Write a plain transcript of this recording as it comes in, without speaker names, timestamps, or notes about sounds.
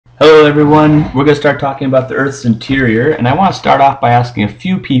everyone. We're going to start talking about the Earth's interior, and I want to start off by asking a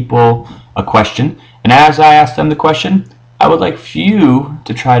few people a question. And as I ask them the question, I would like for you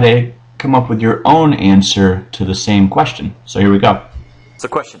to try to come up with your own answer to the same question. So here we go. So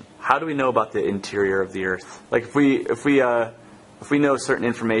question, how do we know about the interior of the Earth? Like if we know certain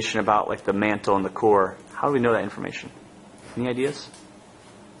information about like the mantle and the core, how do we know that information? Any ideas?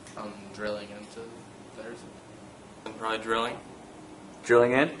 Drilling into the Earth. Probably drilling.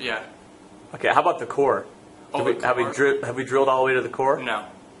 Drilling in? Yeah. Okay, how about the core? Have we drilled all the way to the core? No.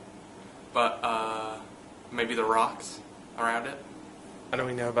 But maybe the rocks around it. How do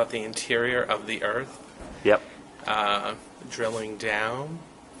we know about the interior of the Earth? Yep. Drilling down.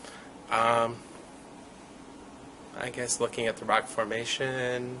 I guess looking at the rock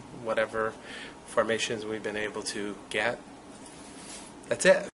formation, whatever formations we've been able to get. That's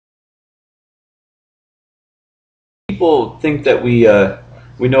it. People think that we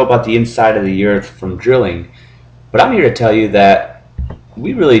know about the inside of the Earth from drilling, but I'm here to tell you that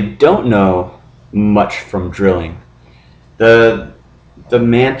we really don't know much from drilling. The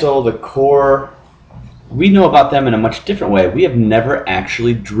mantle, the core, we know about them in a much different way. We have never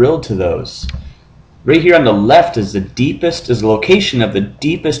actually drilled to those. Right here on the left is the location of the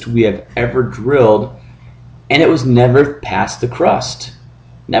deepest we have ever drilled, and it was never past the crust.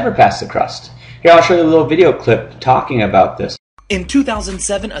 Never past the crust. Here, I'll show you a little video clip talking about this. In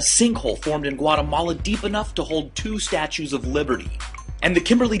 2007, a sinkhole formed in Guatemala deep enough to hold 2 statues of liberty. And the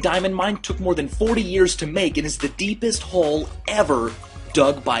Kimberley Diamond Mine took more than 40 years to make and is the deepest hole ever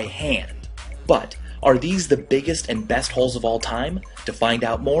dug by hand. But are these the biggest and best holes of all time? To find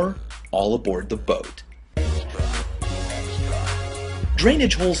out more, all aboard the boat.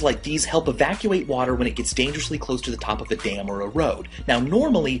 Drainage holes like these help evacuate water when it gets dangerously close to the top of a dam or a road. Now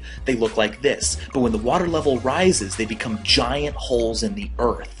normally they look like this, but when the water level rises they become giant holes in the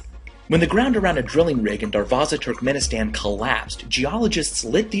earth. When the ground around a drilling rig in Darvaza, Turkmenistan collapsed, geologists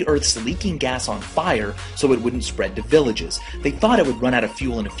lit the Earth's leaking gas on fire so it wouldn't spread to villages. They thought it would run out of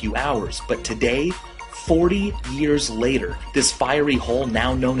fuel in a few hours, but today, 40 years later, this fiery hole,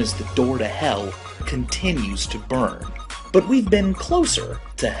 now known as the door to hell, continues to burn. But we've been closer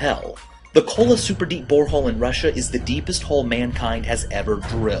to hell. The Kola Superdeep borehole in Russia is the deepest hole mankind has ever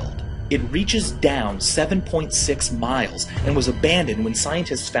drilled. It reaches down 7.6 miles and was abandoned when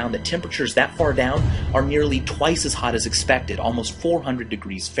scientists found that temperatures that far down are nearly twice as hot as expected, almost 400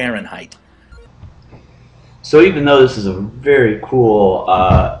 degrees Fahrenheit. So even though this is a very cool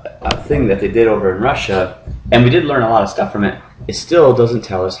thing that they did over in Russia, and we did learn a lot of stuff from it, it still doesn't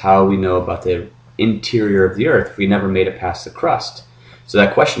tell us how we know about the interior of the Earth if we never made it past the crust. So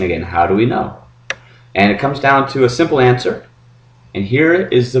that question again, how do we know? And it comes down to a simple answer, and here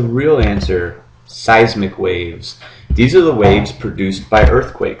is the real answer: seismic waves. These are the waves produced by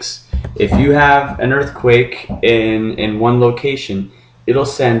earthquakes. If you have an earthquake in one location, it'll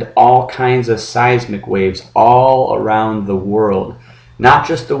send all kinds of seismic waves all around the world. Not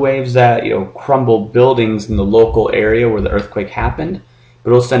just the waves that crumble buildings in the local area where the earthquake happened,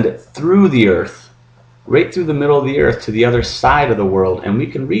 but it'll send it through the Earth, right through the middle of the Earth to the other side of the world, and we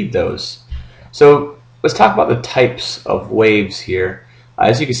can read those. So let's talk about the types of waves here.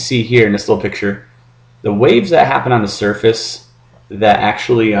 As you can see here in this little picture, the waves that happen on the surface that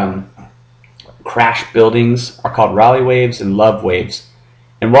actually crash buildings are called Rayleigh waves and Love waves.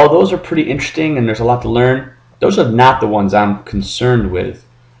 And while those are pretty interesting and there's a lot to learn, those are not the ones I'm concerned with.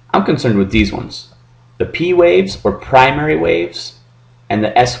 I'm concerned with these ones: the P waves, or primary waves, and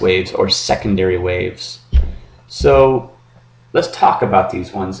the S waves, or secondary waves. So let's talk about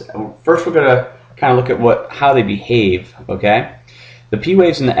these ones. First we're going to kind of look at how they behave, okay? The P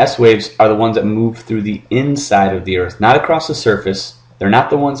waves and the S waves are the ones that move through the inside of the Earth, not across the surface. They're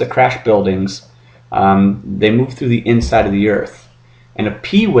not the ones that crash buildings. They move through the inside of the Earth. And a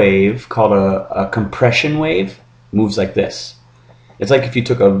P wave, called a compression wave, moves like this. It's like if you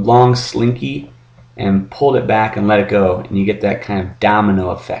took a long slinky and pulled it back and let it go, and you get that kind of domino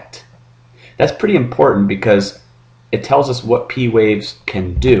effect. That's pretty important because it tells us what P waves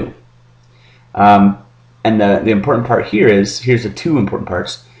can do. And the important part here is, here's the 2 important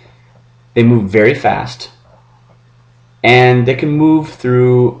parts. They move very fast, and they can move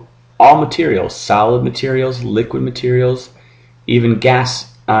through all materials: solid materials, liquid materials, even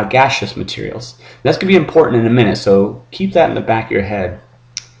gaseous materials. That's going to be important in a minute, so keep that in the back of your head.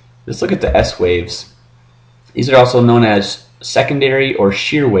 Let's look at the S waves. These are also known as secondary or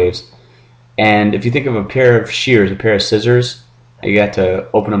shear waves. And if you think of a pair of shears, a pair of scissors, you got to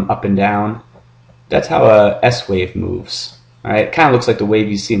open them up and down. That's how a S wave moves. All right, it kind of looks like the wave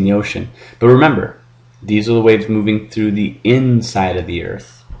you see in the ocean. But remember, these are the waves moving through the inside of the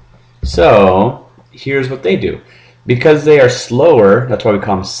Earth. So here's what they do. Because they are slower, that's why we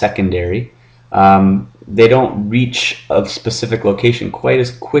call them secondary, they don't reach a specific location quite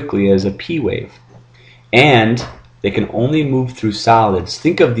as quickly as a P wave. And they can only move through solids.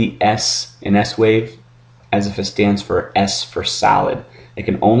 Think of the S in S wave as if it stands for S for solid. It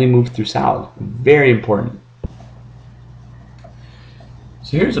can only move through solid. Very important.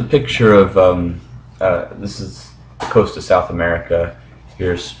 So here's a picture of, this is the coast of South America.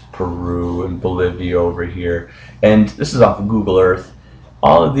 Here's Peru and Bolivia over here. And this is off of Google Earth.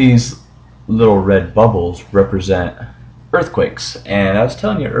 All of these little red bubbles represent earthquakes. And I was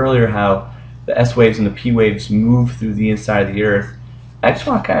telling you earlier how the S waves and the P waves move through the inside of the Earth. I just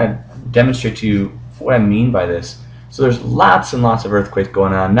want to kind of demonstrate to you what I mean by this. So there's lots and lots of earthquakes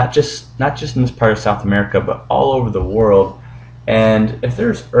going on, not just in this part of South America, but all over the world. And if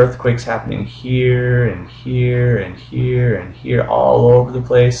there's earthquakes happening here and here and here and here all over the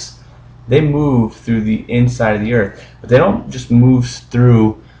place, they move through the inside of the Earth. But they don't just move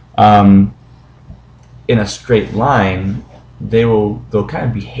through in a straight line. They'll kind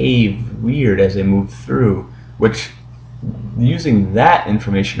of behave weird as they move through, which, using that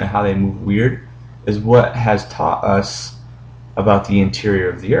information of how they move weird, is what has taught us about the interior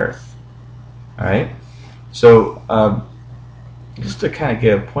of the Earth. Alright? So, just to kind of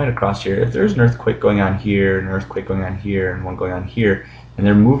get a point across here, if there's an earthquake going on here, an earthquake going on here, and one going on here, and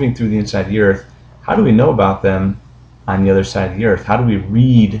they're moving through the inside of the Earth, how do we know about them on the other side of the Earth? How do we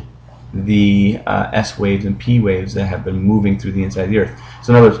read the S waves and P waves that have been moving through the inside of the Earth?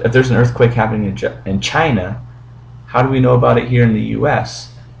 So in other words, if there's an earthquake happening in China, how do we know about it here in the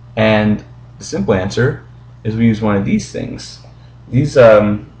US? And the simple answer is we use one of these things. These,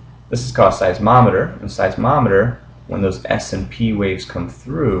 this is called a seismometer. And a seismometer, when those S and P waves come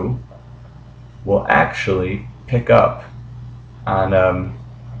through, will actually pick up on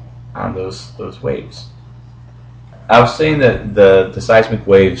those waves. I was saying that the seismic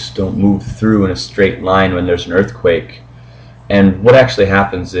waves don't move through in a straight line when there's an earthquake. And what actually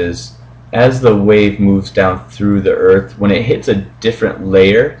happens is, as the wave moves down through the Earth, when it hits a different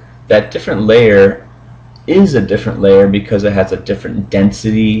layer, that different layer is a different layer because it has a different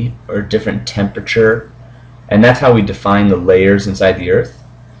density or different temperature. And that's how we define the layers inside the Earth.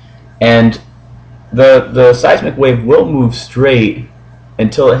 And the seismic wave will move straight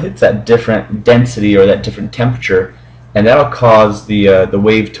until it hits that different density or that different temperature, and that'll cause the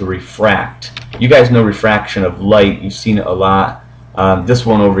wave to refract. You guys know refraction of light. You've seen it a lot. This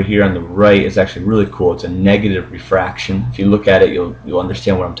one over here on the right is actually really cool. It's a negative refraction. If you look at it, you'll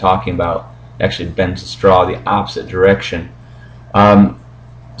understand what I'm talking about. It actually bends the straw the opposite direction.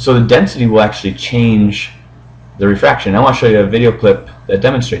 So the density will actually change the refraction. I want to show you a video clip that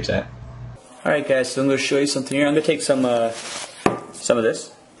demonstrates that. Alright guys, so I'm going to show you something here. I'm going to take some of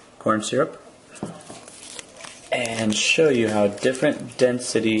this corn syrup and show you how different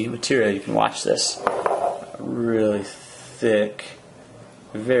density material, you can watch this, really thick,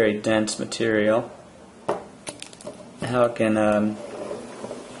 very dense material, how it can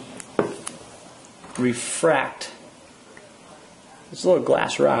refract this little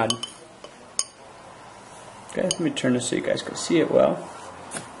glass rod. Okay, let me turn this so you guys can see it well.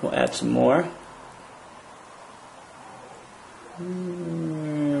 We'll add some more.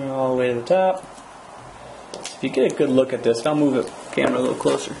 All the way to the top. If you get a good look at this, I'll move the camera a little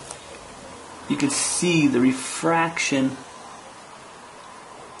closer. You can see the refraction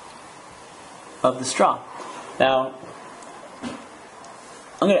of the straw. Now,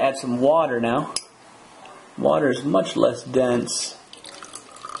 I'm going to add some water now. Water is much less dense.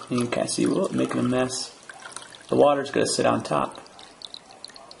 You can kind of see, whoa, making a mess. The water is going to sit on top.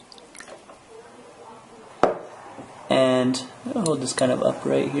 And I'll hold this kind of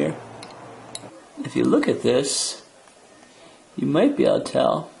upright here. If you look at this, you might be able to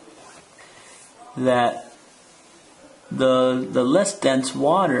tell that the less dense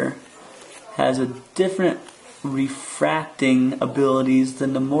water has a different refracting abilities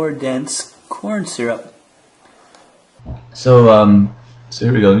than the more dense corn syrup. So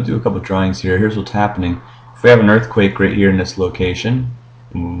here we go. Let me do a couple of drawings here. Here's what's happening. If we have an earthquake right here in this location,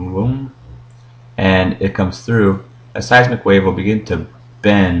 boom, and it comes through, a seismic wave will begin to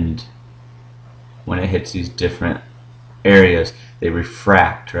bend when it hits these different areas. They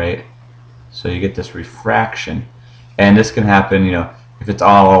refract, right? So you get this refraction, and this can happen, you know, if it's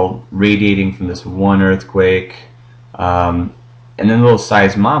all radiating from this one earthquake, and then little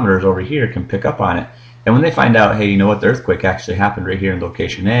seismometers over here can pick up on it. And when they find out, hey, you know what, the earthquake actually happened right here in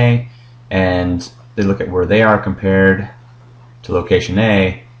location A, and they look at where they are compared to location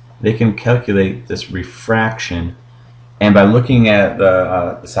A, they can calculate this refraction And by looking at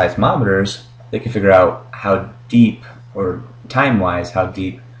the seismometers, they can figure out how deep, or time-wise, how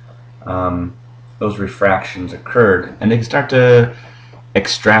deep those refractions occurred. And they can start to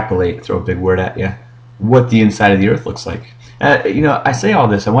extrapolate, throw a big word at you, what the inside of the Earth looks like. You know, I say all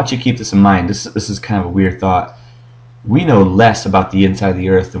this, I want you to keep this in mind. This is kind of a weird thought. We know less about the inside of the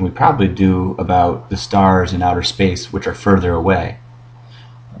Earth than we probably do about the stars in outer space, which are further away.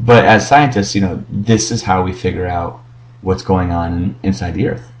 But as scientists, you know, this is how we figure out what's going on inside the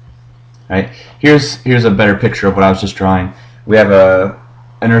Earth. Right? Here's a better picture of what I was just drawing. We have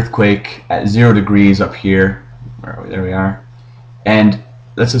an earthquake at 0 degrees up here. There we are. And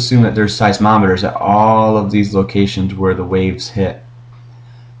let's assume that there's seismometers at all of these locations where the waves hit.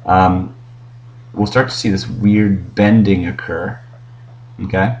 We'll start to see this weird bending occur.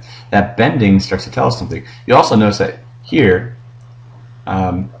 Okay? That bending starts to tell us something. You'll also notice that here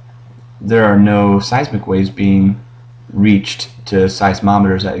there are no seismic waves being reached to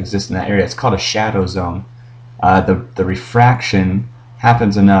seismometers that exist in that area. It's called a shadow zone. The refraction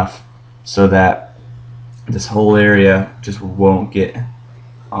happens enough so that this whole area just won't get,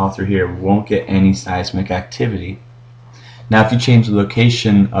 all through here, won't get any seismic activity. Now if you change the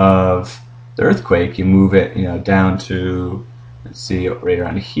location of the earthquake, you move it, you know, down to, let's see, right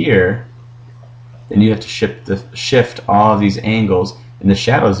around here, then you have to shift all of these angles, and the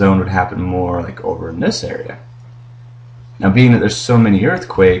shadow zone would happen more like over in this area. Now being that there's so many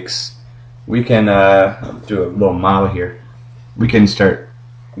earthquakes, we can do a little model here. We can start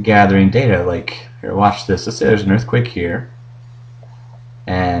gathering data, like, here, watch this. Let's say there's an earthquake here,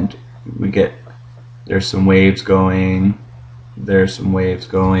 and there's some waves going, there's some waves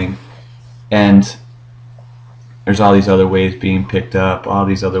going, and there's all these other waves being picked up, all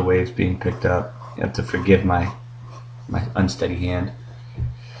these other waves being picked up. You have to forgive my unsteady hand.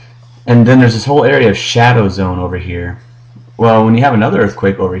 And then there's this whole area of shadow zone over here. Well, when you have another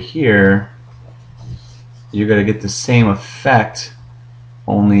earthquake over here, you're going to get the same effect,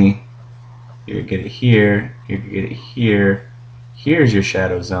 only you're going to get it here, you're going to get it here. Here's your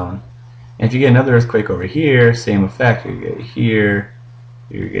shadow zone. And if you get another earthquake over here, same effect, you're going to get it here,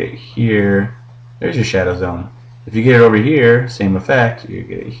 you're going to get it here. There's your shadow zone. If you get it over here, same effect, you're going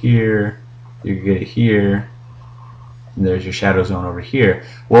to get it here, you're going to get it here, and there's your shadow zone over here.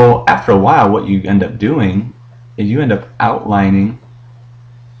 Well, after a while, what you end up doing is you end up outlining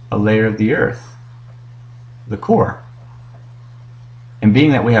a layer of the Earth, the core. And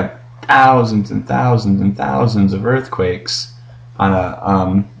being that we have thousands and thousands and thousands of earthquakes on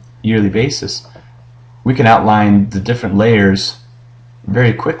a yearly basis, we can outline the different layers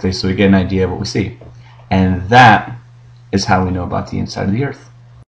very quickly so we get an idea of what we see. And that is how we know about the inside of the Earth.